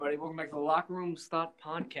back to the Locker Room Thought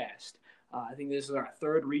Podcast. I think this is our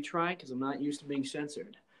third retry because I'm not used to being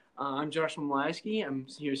censored. I'm Josh Mlaski. I'm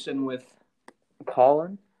here sitting with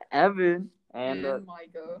Colin, Evan, and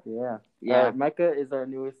Micah. Micah is our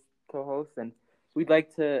newest co-host, and we'd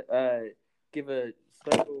like to give a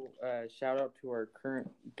special shout out to our current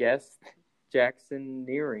guest, Jackson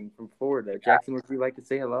Nearing from Florida. Jackson, would you like to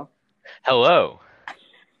say hello? Hello.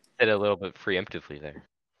 Said a little bit preemptively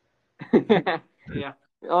there. Yeah.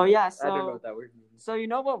 Oh yeah, I don't know what that word means. So you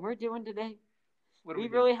know what we're doing today? We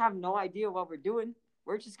really have no idea what we're doing.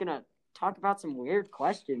 We're just gonna talk about some weird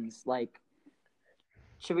questions. Like,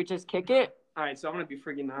 should we just kick it? All right, so I'm gonna be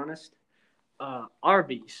freaking honest.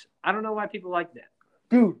 Arby's. I don't know why people like that.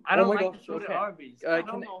 Dude, I don't like to go to Arby's. I don't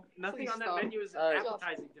can know. Nothing on that stop. menu is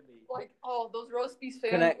appetizing to me. Like, those roast beef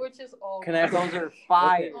Can I- sandwiches. Those are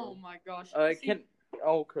fire. Oh my gosh.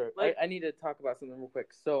 Okay. Like- I need to talk about something real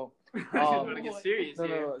quick. So, I'm gonna get serious here.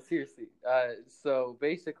 no, seriously. So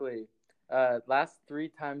basically, last 3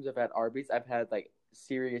 times I've had Arby's, I've had like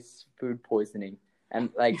serious food poisoning, and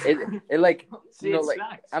like it like See, you know it like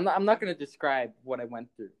sucks. I'm not gonna describe what I went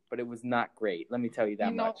through, but it was not great. Let me tell you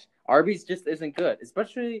that You know- much. Arby's just isn't good,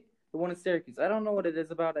 especially the one in Syracuse. I don't know what it is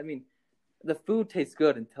about. I mean, the food tastes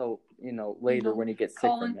good until later when you get sick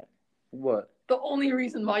Colin, from it. What? The only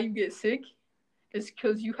reason why you get sick is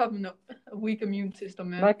because you have a weak immune system,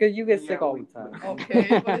 man. Micah, you get Yeah, sick all the time.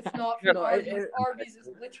 Okay, but it's not from No, Arby's. Arby's is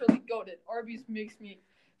literally goated. Arby's makes me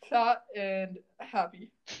fat and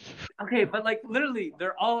happy. Okay, but like literally,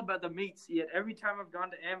 they're all about the meats. Yet every time I've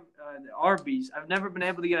gone to Arby's, I've never been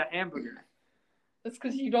able to get a hamburger. That's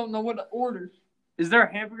because you don't know what to order. Is there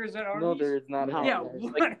hamburgers at Arby's? No, there is not. No. Yeah, hamburger.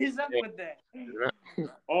 what is up with that?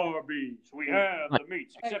 Arby's, we have the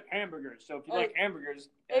meats except hamburgers. So if you like hamburgers,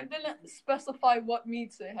 It didn't specify what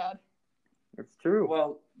meats they had. It's true.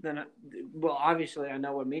 well, obviously I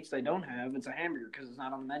know what meats they don't have. It's a hamburger because it's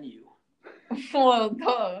not on the menu. Well,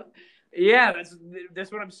 duh. Yeah,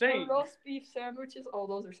 that's what I'm The saying. roast beef sandwiches,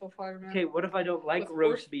 those are so fire, man. Okay, what if I don't like Of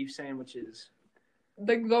roast course. beef sandwiches?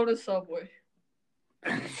 Then go to Subway.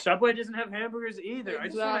 Subway doesn't have hamburgers either. I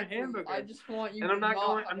just want a Exactly. hamburger. I just want you. And I'm not to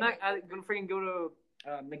going. have I'm not hamburger. gonna freaking go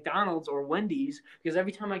to McDonald's or Wendy's because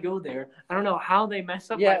every time I go there, I don't know how they mess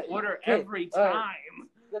up Yeah, my order okay, every time.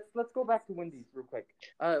 Let's go back to Wendy's real quick.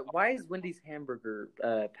 Why is Wendy's hamburger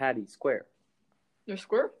patty square? They're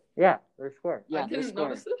square? Yeah, they're square. Yeah, I they're didn't square.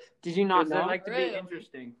 notice this. Did you not Because I know? like to be Really?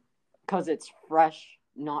 interesting. Because it's fresh,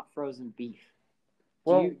 not frozen beef.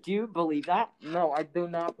 Well, Do you believe that? no, I do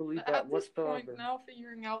not believe that At this point, whatsoever. now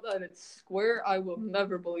figuring out that it's square, I will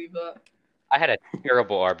never believe that. I had a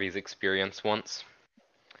terrible Arby's experience once.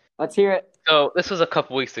 Let's hear it. So this was a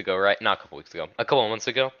couple weeks ago, right? Not a couple weeks ago. A couple of months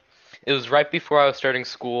ago. It was right before I was starting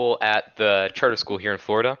school at the charter school here in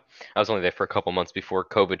Florida. I was only there for a couple months before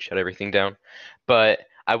COVID shut everything down. But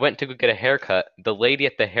I went to go get a haircut. The lady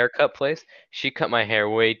at the haircut place, she cut my hair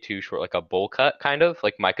way too short, like a bowl cut, kind of,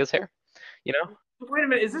 like Micah's hair. You know? Wait a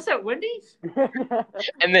minute, is this at Wendy's?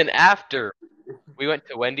 And then after, we went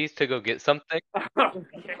to Wendy's to go get something.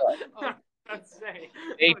 Okay. I'd say.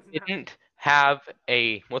 They didn't have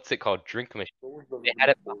a, what's it called, drink machine. They had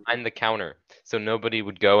it behind the counter, so nobody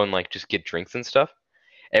would go and like just get drinks and stuff.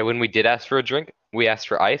 And when we did ask for a drink, we asked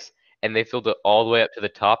for ice, and they filled it all the way up to the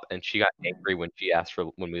top. And she got angry when we asked for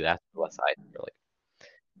less ice. We're like,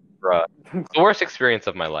 bruh, the worst experience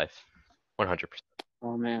of my life, 100%.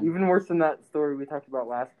 Oh man. Even worse than that story we talked about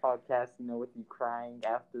last podcast, with you crying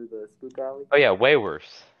after the spook alley. Oh yeah, way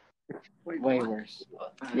worse. Way worse.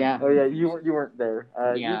 Yeah. Oh yeah, you weren't there.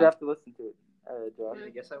 Yeah. You'd have to listen to it, Josh. I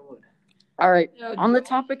guess I would. All right. Yeah, On the Josh.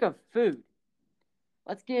 topic of food,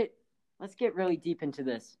 let's get really deep into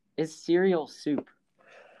this. Is cereal soup?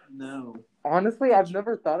 No. Honestly, I've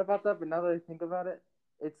never thought about that, but now that I think about it,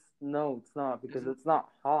 it's not because it's not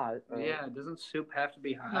hot. Yeah, doesn't soup have to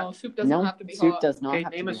be hot? No, soup doesn't No, have to be soup hot. does not Okay,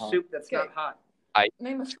 have name to a be hot. soup that's Okay. not hot.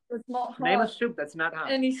 Name a soup that's not hot. Name a soup that's not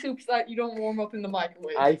hot. Any soups that you don't warm up in the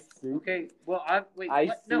microwave. Ice soup. Okay, well,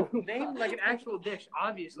 no, name like an actual dish.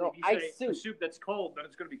 Obviously, No, if you ice say a soup. soup that's cold, then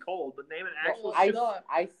it's going to be cold. But name an actual Ice- soup.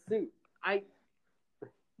 Ice soup. I.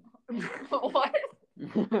 What?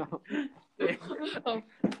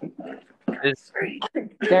 It's,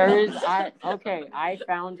 I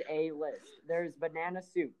found a list. There's banana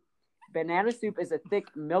soup. Banana soup is a thick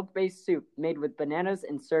milk-based soup made with bananas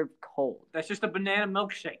and served cold. That's just a banana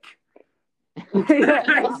milkshake. That's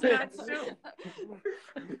not soup.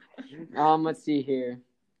 Let's see here.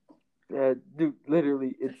 Dude,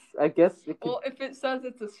 literally, it's. I guess it could. Well, if it says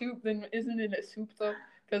it's a soup, then isn't it a soup though?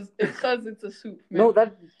 Because it says it's a soup. Man. No,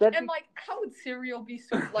 that. And like, how would cereal be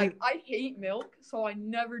soup? Like, I hate milk, so I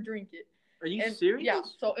never drink it. Are you And serious? yeah,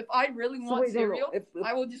 so if I really want wait, no, cereal, if-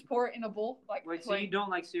 I will just pour it in a bowl. Like Wait, so plain. you don't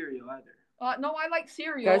like cereal either? No, I like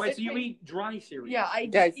cereal. Guys, Wait, It so you tastes- eat dry cereal? Yeah, I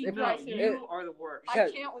just Guys, eat if- dry No, cereal. you are the worst. I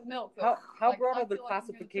Guys, can't with milk though. How Like, broad I are the feel like I'm gonna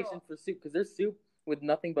throw classifications up. for soup? Because there's soup with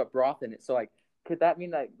nothing but broth in it. So like, could that mean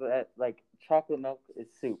that like chocolate milk is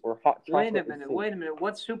soup or hot chocolate Wait a is minute. soup? Wait a minute.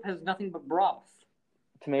 What soup has nothing but broth?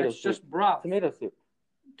 Tomato It's soup. just broth. Tomato soup.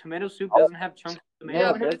 Tomato soup doesn't have chunks of tomato. Yeah,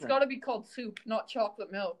 No, but it it's doesn't. got to be called soup, not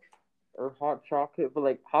chocolate milk. Or hot chocolate, but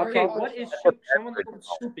like hot Okay, Okay, chocolate. what is soup? Someone know what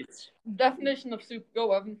soup is. Definition of soup.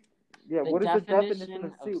 Go, Evan. Yeah, The what is the definition definition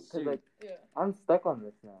of of soup? Because soup. like, Yeah. I'm stuck on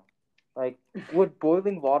this now. Like, would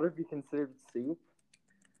boiling water be considered soup?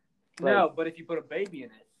 No, but if you put a baby in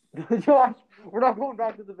it. Josh, we're not going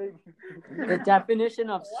back to the baby. The definition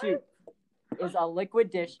of soup is a liquid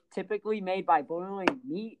dish typically made by boiling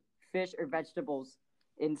meat, fish, or vegetables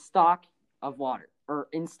in stock of water, or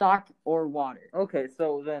in stock or water. Okay,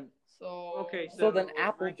 so then Okay. then So,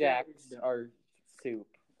 Apple right Jacks there. are soup.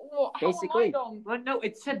 Well, how Basically. Am I dumb? Well, no,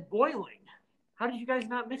 it said boiling. How did you guys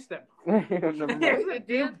not miss that? Never mind.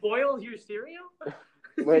 Do you boil your cereal?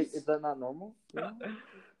 Wait, is that not normal?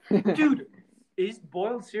 Dude, is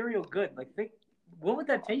boiled cereal good? Like, what would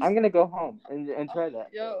that taste? I'm gonna go home and try that.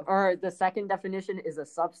 Yo. Or the second definition is a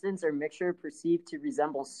substance or mixture perceived to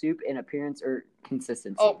resemble soup in appearance or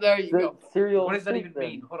consistency. Oh, there you The go. cereal. What does that soup even then.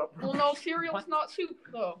 mean? Hold up. Well, no, cereal's not soup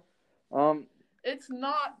though. It's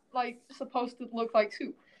not like supposed to look like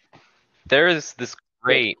soup. There is this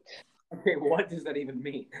great. Okay, what does that even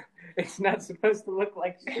mean? It's not supposed to look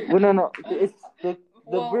like soup. Well, no. It's the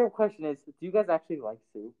Well, real question is, do you guys actually like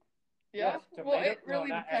soup? yeah. Yes, Well, tomato- it really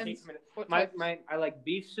no, I hate depends. tomato. What type of I like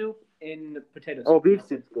beef soup and potato soup. Oh, beef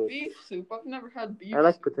soup's good. beef soup? I've never had beef. I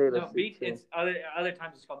like soup. potato No, soup beef. too. It's other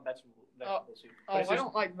times it's called vegetable soup. But Oh, it's I just-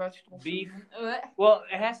 don't like vegetable beef. soup. Well,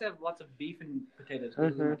 it has to have lots of beef and potatoes.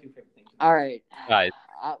 Those are my two favorite things. All right, Guys.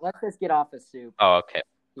 let's just get off of soup Oh, okay.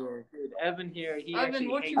 here. Dude, Evan here, he Evan, actually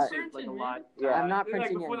what hates you soup printing, like a man? lot. Yeah. I'm not Like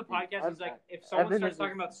printing before the anything. podcast, he's like, if someone Evan starts is-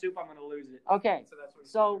 talking about soup, I'm gonna lose it. Okay, So that's what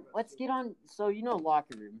he's so talking about, let's soup. get on. So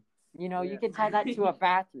locker room. You Yeah. can tie that to a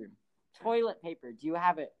bathroom. Toilet paper. Do you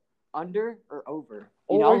have it under or over?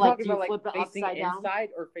 Oh, You know, we're like talking do you about flip like it facing upside down? inside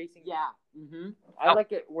or facing. Yeah. Mm-hmm. I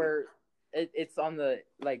like it where it's on the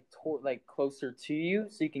like closer to you,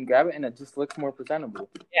 so you can grab it, and it just looks more presentable.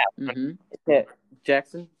 Mm-hmm. Yeah,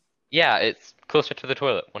 Jackson. Yeah, it's closer to the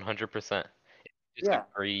toilet, 100%. If you Yeah.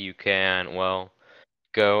 disagree, you can, well,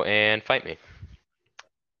 go and fight me.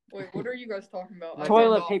 Wait, what are you guys talking about? I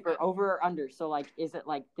Toilet don't know. paper over or under. So like, is it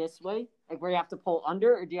like this way, like where you have to pull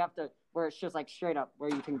under, or do you have to where it's just like straight up where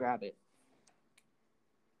you can grab it?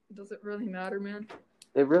 Does it really matter, man?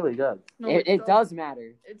 It really does. No, it does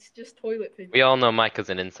matter. It's just toilet paper. We all know Mike is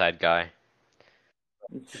an inside guy.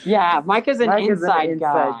 Yeah, Mike is an Mike is inside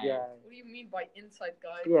guy. What do you mean by inside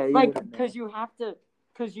guy? Yeah, you Like, wouldn't know.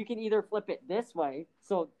 because you can either flip it this way,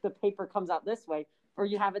 so the paper comes out this way, or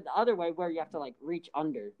you have it the other way where you have to like reach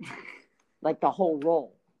under, like the whole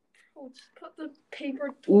roll. Oh, just put the paper,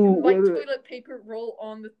 Ooh, like wait, wait. toilet paper roll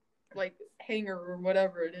on the like hanger or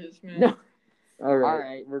whatever it is, man. No. All right, All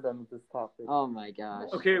right. we're done with this topic. Oh my gosh.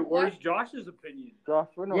 Okay, where's Josh's opinion? Josh,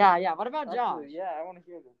 we're not. Yeah. What about Josh? Actually, yeah, I want to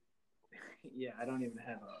hear this. Yeah, I don't even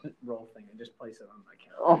have a roll thing. I just place it on my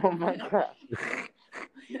couch. Oh my god.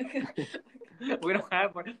 We don't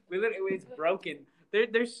have one. We literally, it's broken.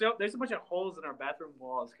 There's a bunch of holes in our bathroom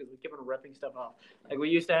walls because we keep on ripping stuff off. Like we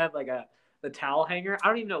used to have like the towel hanger. I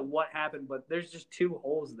don't even know what happened, but there's just 2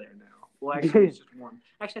 holes there now. Well, actually, it's just one.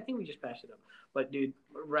 Actually, I think we just patched it up. But dude,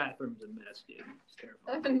 bathroom's a mess, dude. It's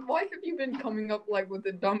terrifying. Evan, why have you been coming up like with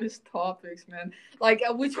the dumbest topics, man? Like,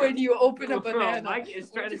 which way do you open a Bro, banana? Mike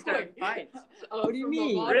is trying to Which start way? fights. What do you from the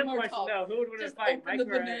mean? bottom Real or question, top? no. Who would win a Just fight, open Mike the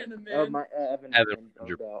or banana, man. Oh my, Evan. Evan,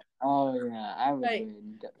 no doubt. Oh yeah, I would Hey,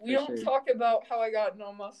 win. We don't sure. talk about how I got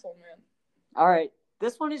no muscle, man. All right,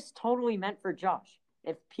 this one is totally meant for Josh.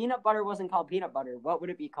 If peanut butter wasn't called peanut butter, what would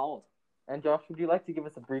it be called? And Josh, would you like to give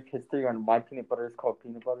us a brief history on why peanut butter is called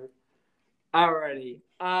peanut butter? Alrighty.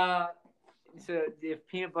 So if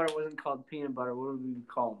peanut butter wasn't called peanut butter, what would it be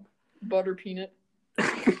called? Butter peanut.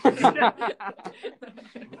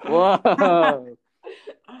 Whoa. Wow.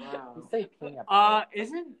 You say peanut.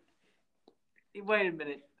 Isn't? Wait a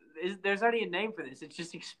minute. There's already a name for this. It's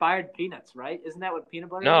just expired peanuts, right? Isn't that what peanut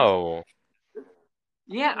butter is? No.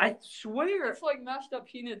 Yeah, I swear. It's like mashed up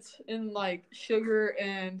peanuts in like sugar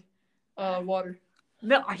and water.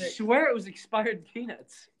 No, I swear it was expired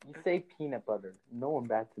peanuts. You say peanut butter. No one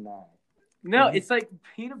bats an eye. No, it's like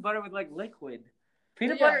peanut butter with like liquid.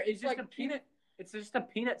 Peanut Yeah, butter is it's just like a peanut. It's just a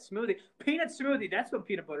peanut smoothie. Peanut smoothie. That's what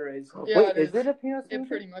peanut butter is. Yeah, Wait, it is is. it a peanut smoothie? It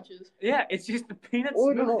pretty much is. Yeah, it's just a peanut Oh,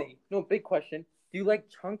 smoothie. no, big question. Do you like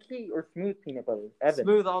chunky or smooth peanut butter? Evan.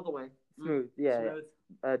 Smooth all the way. Smooth, yeah.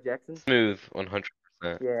 Smooth. Jackson? Smooth, 100%.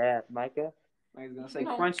 Yeah, Micah? I was gonna say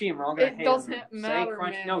No, crunchy, and we're all gonna it hate on doesn't it. matter, Say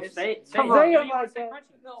crunchy. man. No, It's- say it. Come it. on. Say You it, wanna say Micah.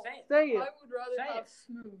 crunchy. No. Say it. Say I it. would rather Say have it.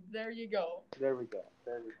 smooth. There you go. There we go.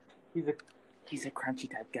 He's a crunchy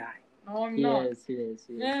type guy. No, I'm He not. is.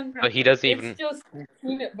 Man, But he doesn't it's even. just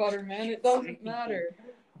peanut butter, man. It doesn't matter.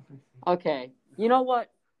 Okay. You know what?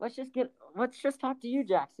 Let's just talk to you,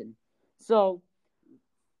 Jackson. So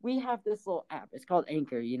we have this little app. It's called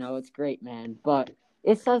Anchor. You know, it's great, man. But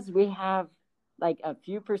it says we have like a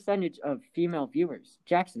few percentage of female viewers.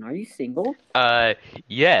 Jackson, are you single?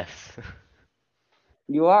 Yes.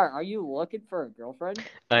 You are. Are you looking for a girlfriend?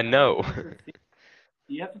 No.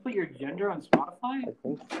 Do you have to put your gender on Spotify?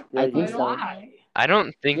 I think so. Why? I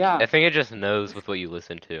don't think. Yeah. I think it just knows with what you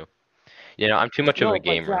listen to. You know, I'm too much of No, a but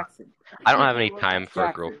gamer. Jackson, I don't have any time for a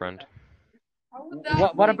Jackson. girlfriend. How would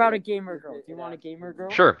that what be? about a gamer girl? Do you want a gamer girl?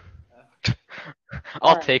 Sure. I'll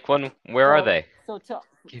Alright. take one. Where are they? So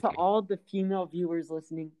Give to me. all the female viewers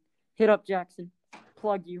listening, hit up Jackson.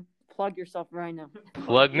 Plug yourself right now.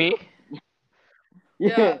 Plug me?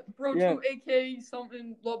 Yeah, bro, Yeah. 2 AK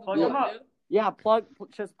something, blah, blah, Plug blah. him up. yeah. Yeah,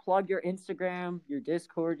 just plug your Instagram, your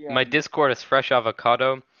Discord. Your My Discord is fresh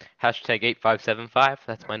avocado. Hashtag 8575.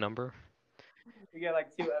 That's my number. We got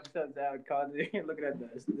like 2 episodes out, cause you're looking at the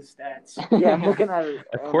stats. Yeah, I'm looking at it.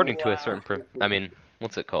 According to a wow. certain I mean,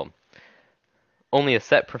 what's it called? Only a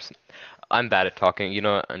set person. I'm bad at talking. You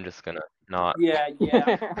know what? I'm just gonna not. Yeah.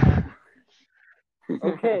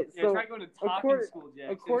 Okay, Yeah, so try going to talking according- school,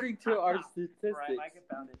 Jackson. according to our Right, statistics, Micah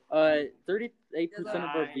found it. 38%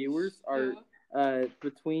 of our Nice. viewers are Yeah.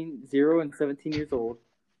 between 0 and 17 years old.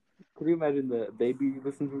 Could you imagine the baby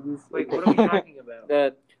listening to this? Wait, what are we talking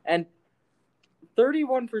about? And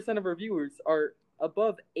 31% of our viewers are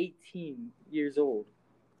above 18 years old.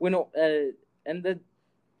 And then,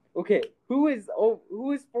 okay, who is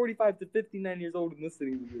 45 to 59 years old and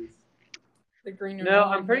listening to this? The green and No,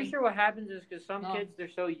 white I'm pretty man. sure what happens is because some No. kids, they're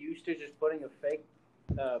so used to just putting a fake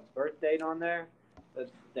birth date on there.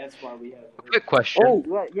 That's why we have. Quick question. Oh,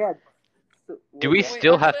 right, yeah. So, Do we Wait,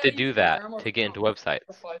 still have actually, to do I use that Paramount to get into Plus. websites?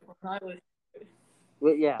 Spotify for Nihilist.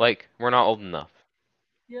 Well, yeah. Like, we're not old enough.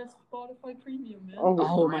 Yes, Spotify Premium, man. Oh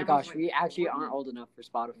my Grandma's gosh, like, we actually what? aren't old enough for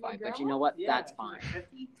Spotify, My but you know what? Yeah, That's fine.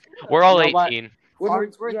 We're all You know what? 18.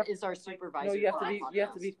 Farnsworth you have- is our supervisor. No, you have for to our be. You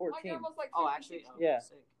have to be podcast. My 14. grandma's like Oh, actually, Yeah.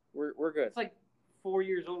 sick. We're good. It's like 4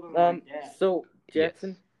 years older than my dad. So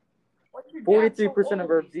Jackson, Like, your dad's 43% so of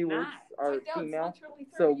our old. he's viewers not. My are dad's female. literally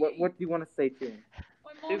So 38. what do you want to say to him?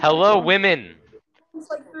 My mom's Hello, like, women. He's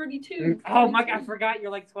like 32. Oh my god, I forgot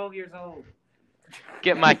you're like 12 years old.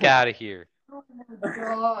 Get Mike out of here. Oh my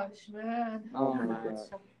gosh, man. Oh my my God.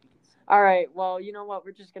 All right, well, you know what?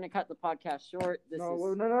 We're just gonna cut the podcast short. No,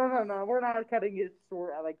 we're not cutting it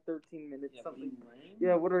short at like 13 minutes. Something.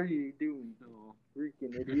 Yeah, what are you doing?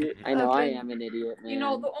 Freaking idiot. I know I Okay. am an idiot, man. You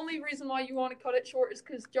know, the only reason why you want to cut it short is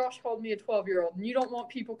because Josh called me a 12-year-old, and you don't want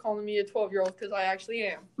people calling me a 12-year-old because I actually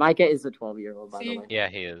am. Micah is a 12-year-old, by the See? way. Yeah,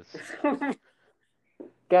 he is.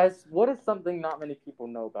 Guys, what is something not many people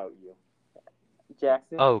know about you?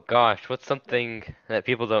 Jackson? Oh gosh, what's something that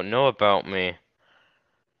people don't know about me?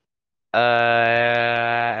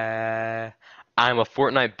 I'm a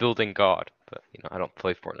Fortnite building god, but you know I don't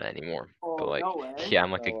play Fortnite anymore. Oh, But like, no way. yeah,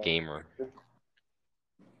 I'm like No a way. gamer.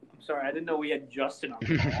 I'm sorry, I didn't know we had Justin on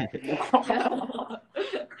the call.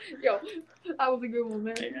 Yo, that was a good one,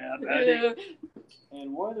 man. Yeah, Yeah.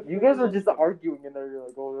 And what You guys are just arguing and they're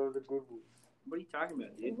like, oh, that was a good one. What are you talking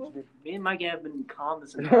about, dude? Me and Mike have been calm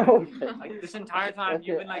this entire Okay. like this entire time. Okay.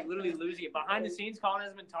 You've been like literally losing it. Behind the scenes, Colin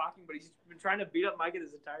hasn't been talking, but he's been trying to beat up Micah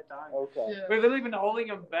this entire time. Okay. Yeah. We've literally been holding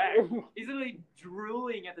him back. He's literally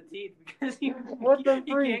drooling at the teeth because he What the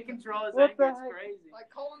he freak? can't control his What anger. the It's heck? crazy. Like,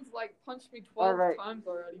 Colin's, like, punched me 12 Alright. times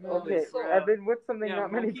already, man. Okay, It's so- Evan, what's something Yeah,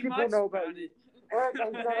 not many Monkey people Mike's know about found you? it. Alright,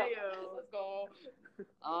 guys, shut up. Heyo. Let's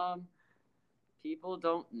go. People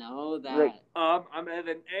don't know that. Right. I'm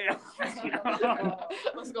Evan. Hey.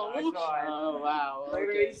 Let's go. Oh wow. Look at him,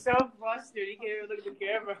 Okay. he's so flustered. He can't even look at the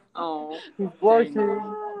camera. Oh. He's blushing.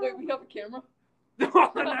 Wait, we have a camera?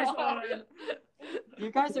 Nice one. You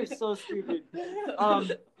guys are so stupid.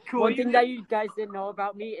 Cool. One thing that you guys didn't know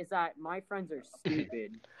about me is that my friends are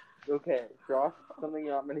stupid. Okay, Josh, something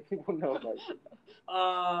not many people know about you.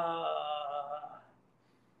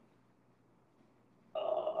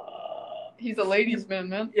 He's a ladies'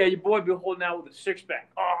 man. Yeah, your boy be holding out with a six-pack.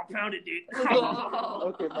 Oh, I found it, dude.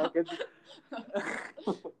 Okay, Marcus.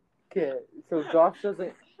 Okay, so Josh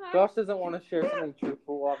doesn't. Josh doesn't want to share something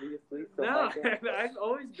truthful, obviously. So No, Micah, I've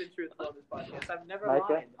always been truthful on this podcast. I've never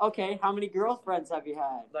Micah? lied. Okay, how many girlfriends have you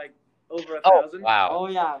had? Like over 1,000. Wow. Oh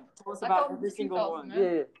yeah, tell us I about thought it every was single 2,000, one.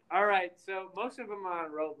 man. yeah. All right, so most of them are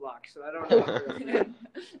on Roblox, so I don't know.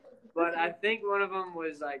 But I think one of them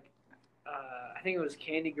was like, I think it was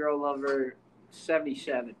Candy Girl Lover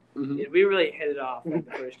 77. Mhm. Yeah, we really hit it off like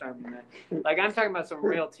the first time we met. Like I'm talking about some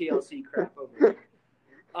real TLC crap over here.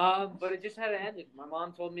 But it just had to end it. My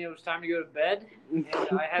mom told me it was time to go to bed, and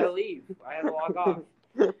I had to leave. I had to log off.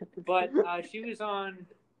 But she was on.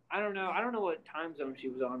 I don't know what time zone she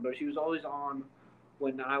was on, but she was always on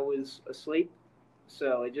when I was asleep.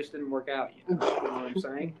 So it just didn't work out. You know what I'm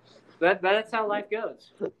saying? That's how life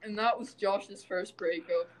goes. And that was Josh's first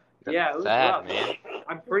breakup. Yeah, it was Sad, rough. man.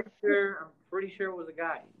 I'm pretty sure it was a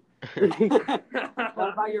guy.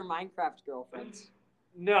 What about your Minecraft girlfriends?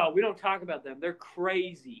 No, we don't talk about them. They're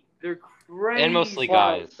crazy. They're crazy. And mostly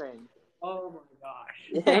Well, guys. same. Oh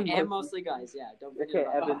my gosh. And mostly guys, yeah. Don't forget Okay,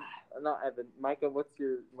 about Evan. Not Evan. Micah,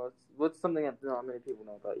 what's something that not many people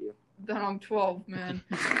know about you? Then I'm 12, man.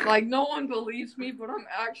 Like, no one believes me, but I'm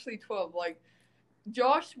actually 12. Like,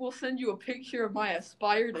 Josh will send you a picture of my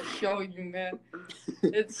Aspire to show you, man.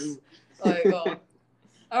 It's like,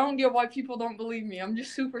 I don't get why people don't believe me. I'm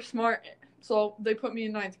just super smart, so they put me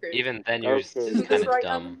in 9th grade. Even then, you're just Okay. Isn't kind this of right,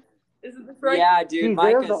 dumb. Evan? Isn't this that. right? Yeah, dude. Dude,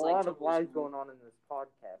 Micah's there's a like lot of lies totally going on in this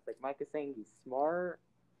podcast. Like Micah saying he's smart.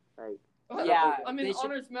 Like Yeah, I'm in they should-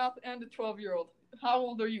 honors math and a 12-year-old. How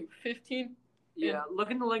old are you? 15? Yeah, look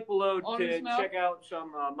in the link below Honors to now? check out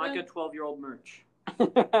some Micah 12-year-old merch.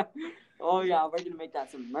 Oh yeah, we're gonna make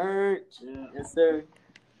that some merch. Yeah. Yes, sir.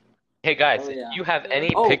 Hey guys, Oh, yeah. if you have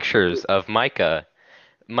any Oh. pictures of Micah,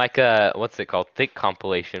 what's it called? Thick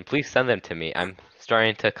compilation, please send them to me. I'm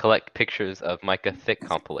starting to collect pictures of Micah Thick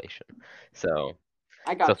compilation. So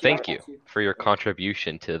I got you. thank I you got you. for your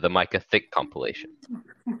contribution to the Micah Thick compilation.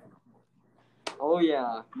 Oh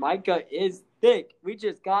yeah, Micah is thick. We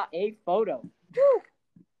just got a photo.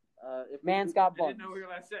 if Man's got I buns. didn't know what you were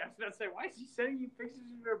going to say. I was going to say, why is he sending you pictures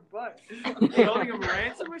of your butt? Are you holding him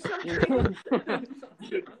ransom or something?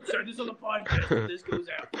 Sorry, this on the podcast if this goes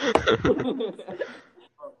out.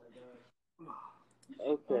 Oh my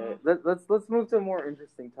god. Okay, let's move to a more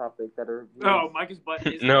interesting topic that are. Oh, Micah's butt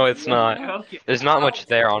is. No, it's not. Okay. There's not much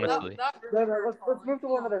there, That- honestly. that No, really let's move to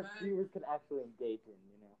one that our man. viewers can actually engage in.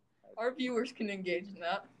 Our viewers can engage in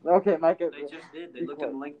that. Okay, Micah. They just did. They looked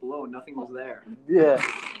in the link below and nothing was there. Yeah.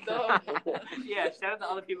 Duh. Yeah, shout out to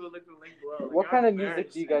all the people who looked in the link below. Like, What I'm kind of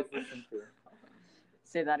music do you guys embarrassed. listen to?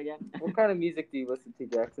 Say that again. What kind of music do you listen to,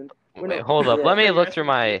 Jackson? Wait, hold up. Yeah. Let me look through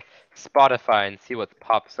my Spotify and see what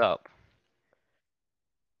pops up.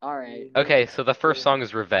 All right. Okay, so the first song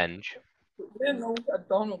is Revenge We didn't know we got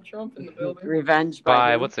Donald Trump in the building. Revenge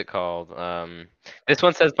by, who? what's it called? This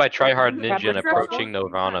one says by Try Hard Ninja and Captain Approaching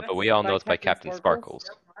Sparkles? Nirvana, but we all know it's by Captain Sparkles.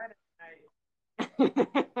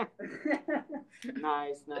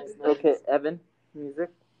 Nice, nice. Okay, Evan, music.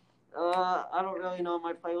 I don't really know.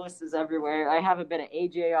 My playlist is everywhere. I have a bit of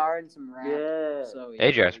AJR and some rap. Yeah. So yeah.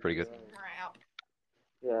 AJR's pretty good.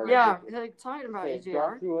 Yeah. Yeah, like, talking about Okay,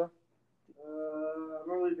 AJR. Joshua. I'm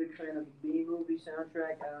a really big fan of the B movie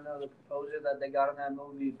soundtrack. I don't know the composer that they got on that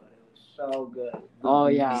movie, but it was so good. Oh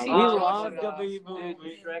yeah, we Oh, love but, the B Dude, movie. the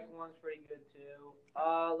Shrek one's pretty good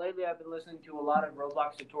too. Lately I've been listening to a lot of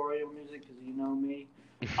Roblox tutorial music because you know me.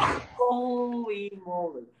 Holy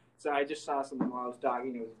moly! So I just saw something while I was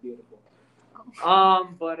talking. It was beautiful.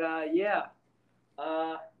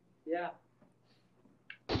 Yeah.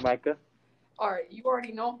 Micah. Alright, you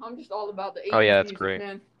already know. I'm just all about the 80s Oh, yeah, that's music, great.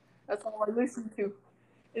 man. That's all I listen to.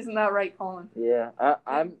 Isn't that right, Colin? Yeah,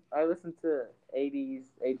 I listen to 80s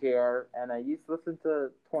AJR and I used to listen to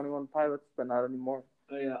 21 Pilots, but not anymore.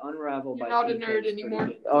 Oh yeah, Unravel You're by not a TK is nerd pretty anymore.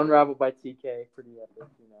 good. Unraveled by TK, pretty epic,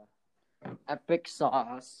 you know. Epic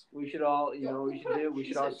sauce. We should all, you know, what we should do. We He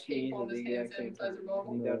should all said sneeze tape on at the his hand exact same sanitizer time.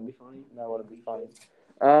 bottle. Think that would be funny. That would be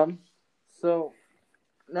fine. So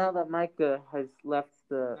now that Micah has left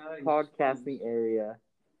the Nice. podcasting area,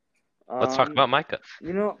 Let's talk about Micah.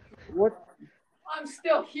 You know what? I'm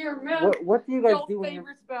still here, man. What do you guys Yo, do in your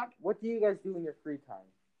favorites back. What do you guys do in your free time?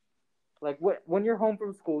 Like when you're home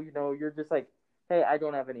from school, you know, you're just like, hey, I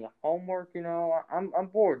don't have any homework, you know, I'm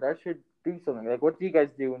bored. I should do something. Like, what do you guys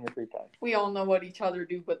do in your free time? We all know what each other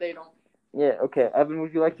do, but they don't. Yeah, okay. Evan,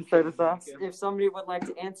 would you like to start us off? If somebody would like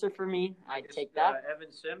to answer for me, I'd take that.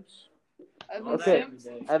 Evan Sims. Evan Okay. Sims.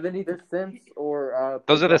 Evan either Sims or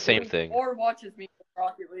Those are the same thing. Or watches me in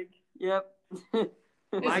Rocket League. Yep.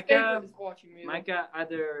 His Micah- favorite is watching me. Micah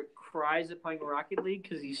either cries at playing Rocket League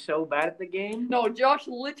because he's so bad at the game. No, Josh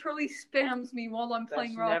literally spams me while I'm That's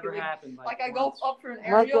playing never Rocket League. happened. Like I go once. up for an Micah-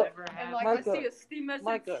 aerial, Never and happened. like I Micah, see a Steam message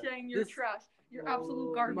Micah, saying you're this- trash. You're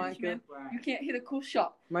absolute Oh, garbage, Micah. man. You can't hit a cool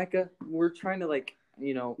shot. Micah, we're trying to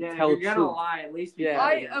Yeah, tell if you're gonna truth. lie, at least be Yeah.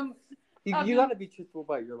 I positive. am. You gotta be truthful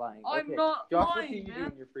about your lying. I'm Okay. not Josh, what do lying, you do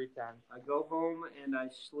man. in your free time? I go home and I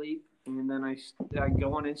sleep, and then I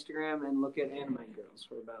go on Instagram and look at anime girls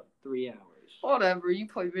for about 3 hours. Whatever. You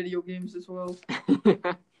play video games as well.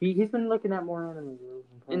 He's been looking at more anime videos.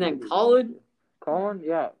 And then Colin? Colin,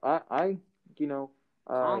 yeah, I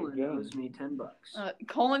Colin game. owes me $10.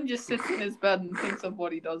 Colin just sits in his bed and thinks of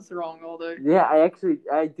what he does wrong all day. Yeah,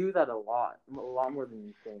 I do that a lot more than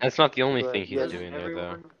you think. That's not the only But, thing he's yeah, doing there,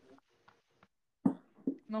 though.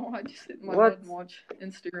 No, I just sit in my What? bed and watch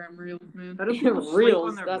Instagram reels, man. How do people sleep on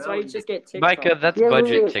Reels. their That's why you belly? just get TikTok. Micah, that's Yeah,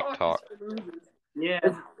 budget wait. TikTok.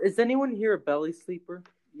 Yeah, Is anyone here a belly sleeper?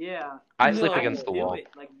 yeah. I sleep No. against the Do wall. it.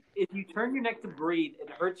 Like if you turn your neck to breathe, it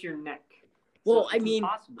hurts your neck. Well, So I it's mean,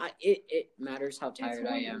 impossible. it matters how tired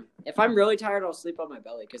I weird. am. If I'm really tired, I'll sleep on my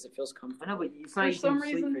belly because it feels I comfortable. know, but it's not For you some can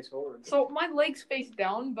sleep reason- face forward. So my legs face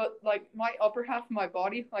down, but like my upper half of my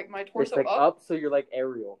body, like my It's torso like up, so you're like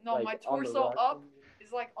aerial. No, like, my on the torso rock. up.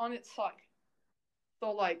 is like on its side.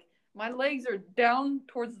 So like my legs are down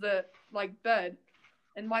towards the like bed,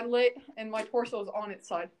 and my torso is on its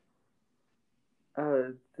side.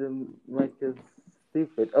 The mic is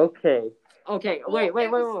stupid. Okay. Okay, Well, wait,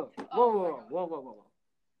 it was- whoa. oh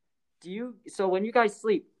Do you? So when you guys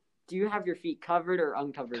sleep, do you have your feet covered or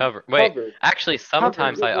uncovered? Cover. Wait, Covered. actually,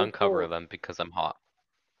 sometimes Covered I with uncover clothes. them because I'm hot.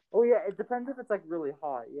 Oh yeah, it depends if it's like really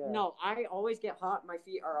hot. Yeah. No, I always get hot. My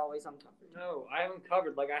feet are always uncovered. No, I haven't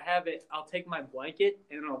covered. Like I have it. I'll take my blanket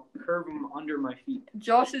and I'll curve them under my feet.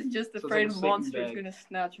 Josh is just it's afraid like a a sleeping monster's bag. gonna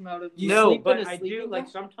snatch him out of You no, sleep but in a I do sleeping like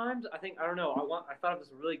bag? sometimes. I don't know. I thought it was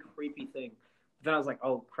a really creepy thing. But then I was like,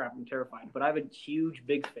 oh crap, I'm terrified. But I have a huge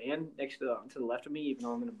big fan next to the left of me, even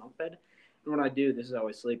though I'm in a bunk bed. And when I do, this is how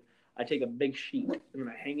I sleep. I take a big sheet and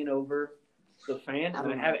I hang it over the fan,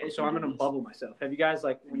 and I have it. So I'm gonna bubble myself. Have you guys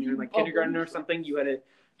like when you're in like kindergarten or something, you had to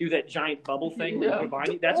do that giant bubble thing where you Yeah. put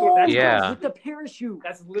behind you? That's what. That's Yeah. With the parachute.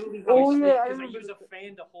 That's literally how Oh, I sleep yeah, I because I remember use a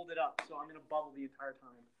fan to hold it up, so I'm gonna bubble the entire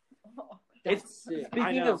time. That's It's sick. I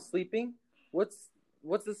Speaking know. of sleeping, what's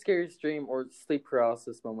the scariest dream or sleep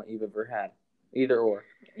paralysis moment you've ever had? Either or.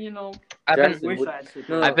 You know, I've been Jackson, Wish would- I had sleep.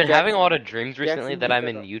 No, I've been having a Jackson- lot of dreams recently Jackson, that you I'm shut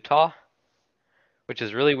in up. Utah, which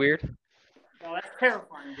is really weird. No, that's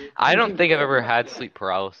terrifying, dude. I don't think I've ever had sleep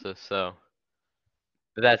paralysis, so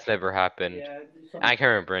but that's never happened. Yeah, I can't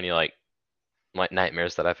remember any like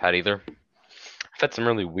nightmares that I've had either. I've had some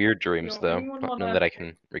really weird dreams Yo, though, anyone not wanna- none that I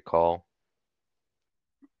can recall.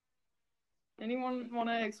 anyone want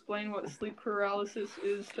to explain what sleep paralysis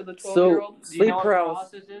is to the So 12-year-old? Do you sleep know what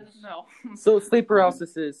paralysis. paralysis is? No. So sleep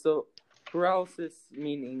paralysis is paralysis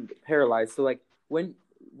meaning paralyzed. So like when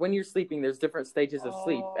you're sleeping, there's different stages of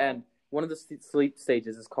sleep, Oh. and one of the sleep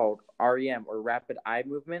stages is called REM or rapid eye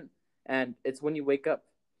movement, and it's when you wake up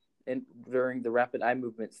and during the rapid eye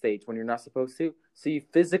movement stage when you're not supposed to. So you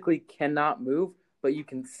physically cannot move, but you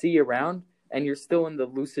can see around, and you're still in the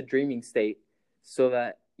lucid dreaming state, so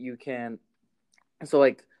that you can. So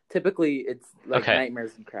like typically it's like Okay.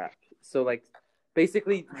 nightmares and crap. So like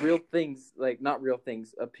basically real things, like not real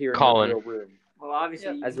things, appear Colin. in the real room. Well,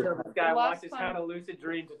 obviously, Yeah. As you a- know this guy The last watches time- kind of lucid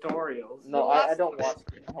dream tutorials. No, last- I don't watch.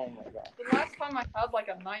 Oh my god. The last time I had like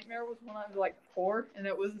a nightmare was when I was like 4, and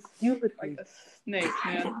it was You would like a snake,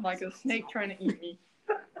 man, like a snake trying to eat me.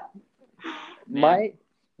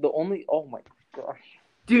 oh my gosh.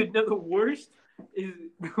 Dude, no, the worst is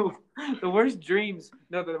the worst dreams.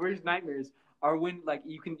 No, the worst nightmares are when like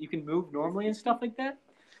you can move normally and stuff like that,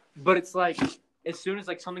 but it's like as soon as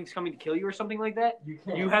like something's coming to kill you or something like that,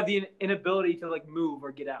 you have the inability to like move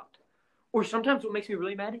or get out. Or sometimes what makes me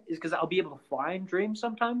really mad is because I'll be able to fly in dreams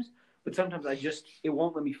sometimes, but sometimes it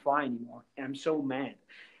won't let me fly anymore, and I'm so mad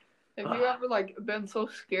Have you ever like been so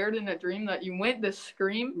scared in a dream that you went to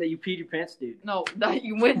scream? that you peed your pants, dude. No, that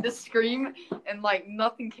you went to scream and like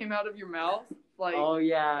nothing came out of your mouth, like Oh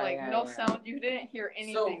yeah. like yeah, no yeah. sound. You didn't hear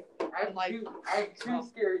anything. I have Like- two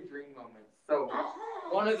scary dream moments. So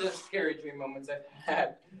one of the scary dream moments I've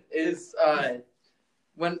had is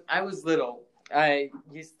when I was little. I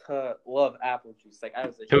used to love apple juice. Like I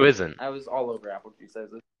was Who isn't? I was all over apple juice.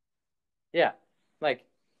 Yeah, like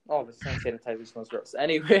all the hand sanitizer smells gross.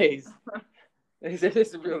 Anyways,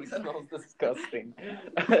 this really smells disgusting.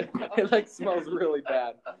 It like smells really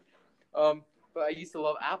bad. But I used to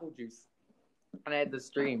love apple juice, and I had this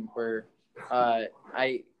dream where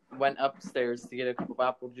I went upstairs to get a cup of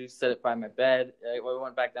apple juice, set it by my bed. I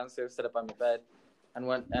went back downstairs, set it by my bed, and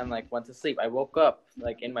went to sleep. I woke up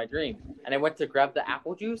like in my dream, and I went to grab the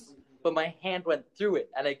apple juice, but my hand went through it,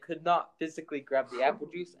 and I could not physically grab the apple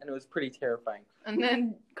juice, and it was pretty terrifying. And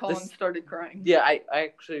then Colin started crying. Yeah, I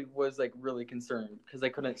actually was like really concerned because I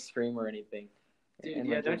couldn't scream or anything. Dude,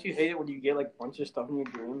 yeah, don't you hate it when you get like a bunch of stuff in your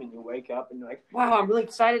dream and you wake up and you're like, wow, I'm really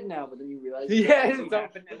excited now, but then you realize Yeah, it actually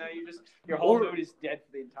happened and now your whole mood is dead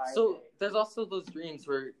for the entire So day. there's also those dreams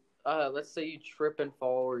where, let's say you trip and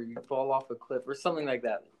fall, or you fall off a cliff, or something like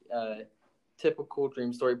that. Typical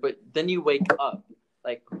dream story. But then you wake up.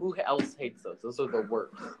 Like, who else hates those? Those are the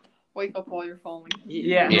worst. Wake up while you're falling.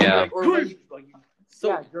 Yeah. Yeah. Or when you, so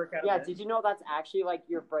Yeah. jerk out of Yeah, bed. did you know that's actually like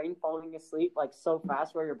your brain falling asleep like so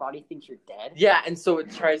fast where your body thinks you're dead? yeah, and so it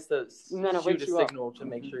tries to And then it shoot wakes a you up. signal to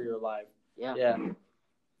make sure you're alive. Yeah. Yeah.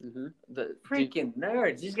 Mm-hmm. Freaking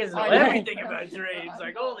nerds. These guys know I know. everything about dreams.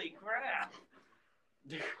 Like, holy crap.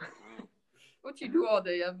 What you do all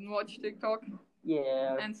day? Evan? Watch TikTok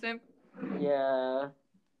Yeah. and simp? Yeah.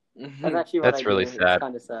 That's Mhm. actually what That's I really do. sad. It's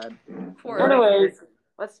kind of sad. For Anyways,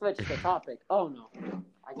 let's switch the topic. Oh no.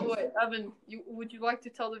 I Oh, wait, Evan, would you like to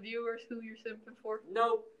tell the viewers who you're simping for?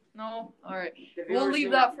 No. No? Alright. The We'll viewers leave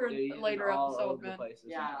do- that for a Dude, later all episode, over the man. place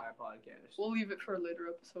this Yeah. entire podcast. We'll leave it for a later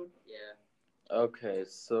episode. Yeah. Okay,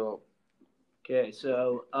 so Okay,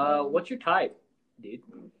 so what's your type, dude?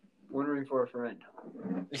 Wondering for a friend.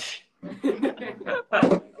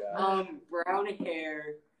 oh Brown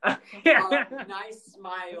hair, Yeah. nice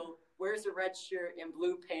smile, wears a red shirt and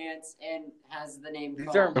blue pants, and has the name. these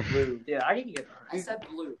Colin. aren't blue. Yeah, I can get I said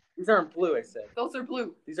blue. These aren't blue. I said Those are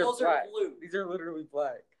blue. these are Those black. are blue. These are literally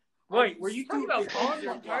black. Wait, were you talking about These Colin the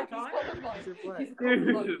are entire black. time? Colorblind. These are black. He's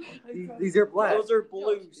colorblind. These are black. Those are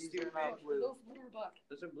blue. Those stupid. blue. Those blue are black.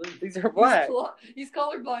 Those are blue. These are black. He's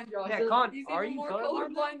colorblind, Josh. Yeah, Colin, He's are even you more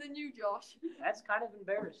colorblind? colorblind than you, Josh. That's kind of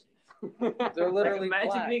embarrassing. They're literally like, imagine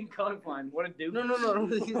black. being colorblind. What a dude. No.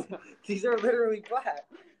 These are literally black.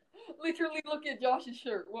 Literally, look at Josh's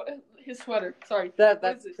shirt. His sweater. Sorry. That's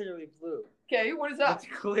What is it? clearly blue. Okay, what is that? That's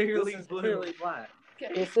clearly This is blue. clearly black.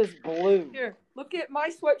 Okay, This is blue. here. Look at my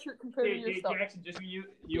sweatshirt compared to your Dude, stuff. Jackson, just you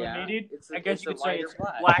Yeah, and me, dude. it's I guess it's you a could say lighter it's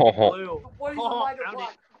black. black and Oh. blue. What is the Oh, lighter found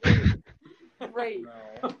black? Ray.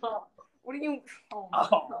 No. What do you? Oh.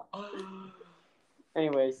 Oh.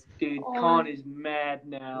 Anyways, Dude, Oh. Colin is mad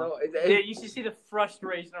now. No, Yeah, you should see the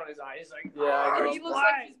frustration on his eyes. Like, Yeah, I "Oh, know. He looks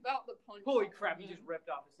black." like he's about to punch. Holy someone. crap! He just ripped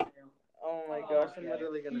off his nail. Oh my Oh, gosh, I'm okay.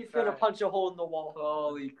 literally gonna he's cry. gonna punch a hole in the wall.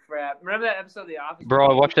 Holy crap! Remember that episode of The Office?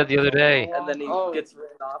 Bro, I watched that the other day. And then he Oh. gets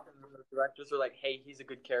written off, and the directors are like, "Hey, he's a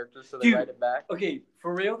good character," so they Dude. write it back. Okay,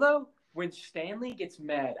 for real though, when Stanley gets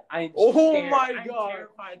mad, I'm Oh scared. my I'm God.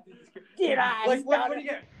 terrified. That this kid- Did I Like when start he it?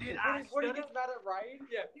 gets Dude, I when he stood gets up. mad at Ryan.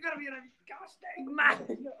 Yeah, you gotta be on a gosh dang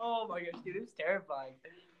mad. Oh my gosh, dude, it was terrifying.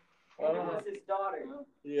 And it was his daughter.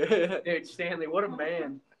 Yeah. Dude, Stanley, what a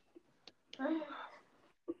man.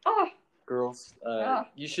 Oh, Girls, Ah.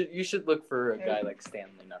 you should look for a guy like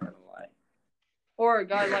Stanley. Not gonna lie. or a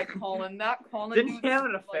guy like Colin. That Colin. Didn't dude he have is,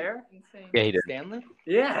 an affair? Like, insane. Yeah, he did. Stanley?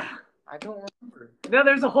 Yeah. I don't remember. No,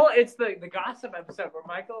 there's a whole. It's the gossip episode where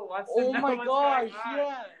Michael wants to Oh know my what's gosh! going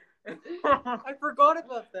on. Yeah. I forgot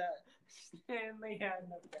about that. Stanley had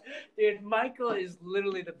an affair. Dude, Michael is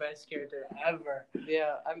literally the best character ever.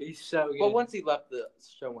 Yeah. I mean, He's so good. but once he left, the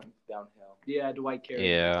show went downhill. Yeah, Dwight character.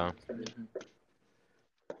 Yeah.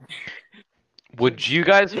 Would you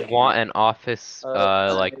guys want an Office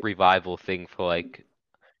like revival thing for like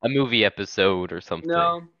a movie episode or something?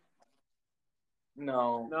 No,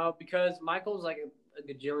 No. no, because Michael's like a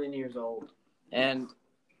gajillion years old. And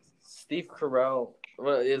Steve Carell.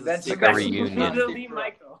 Well, is That's Steve like a Carell. reunion. Not Steve Literally Carell.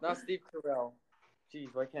 Michael. Not Steve Carell. Jeez,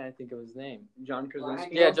 why can't I think of his name? John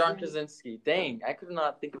Krasinski. Yeah, John Krasinski. Dang, I could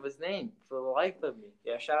not think of his name for the life of me.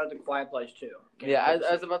 Yeah, shout out to Quiet Place too. Yeah,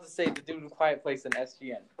 I was about to say the dude in Quiet Place and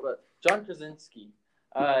SGN, but John Krasinski.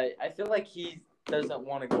 I feel like he doesn't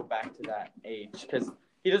want to go back to that age because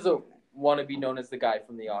he doesn't want to be known as the guy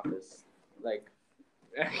from The Office. Like,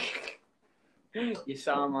 You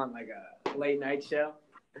saw him on like a late night show,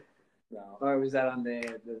 no. or was that on the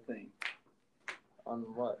thing? On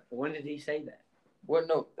what? When did he say that? What?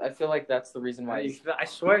 No, I feel like that's the reason why I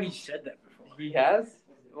swear he said that before. he has.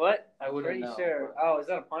 What? I wouldn't Pretty know. sure. Oh, is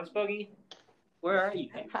that a punch bogey? Where are you?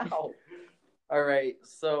 How? All right,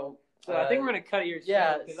 so. So I think we're gonna cut your show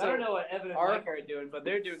yeah, because so I don't know what Evan and our- Mike are doing, but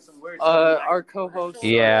they're doing some weird stuff. Our co-host.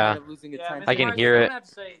 Yeah. Kind of losing attention. I can hear I'm it. gonna have to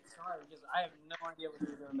say sorry because I have no idea what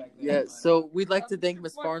you're doing back there. Yeah, but- so we'd like to thank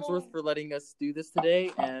Miss Farnsworth for letting us do this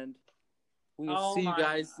today, and we will Oh see you my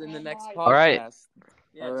guys in the next podcast. All right.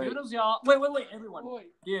 Yeah, All right. toodles, y'all. Wait, everyone. Wait.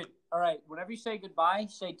 Dude, all right. Whenever you say goodbye,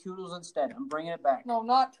 say toodles instead. I'm bringing it back. No,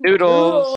 not Toodles.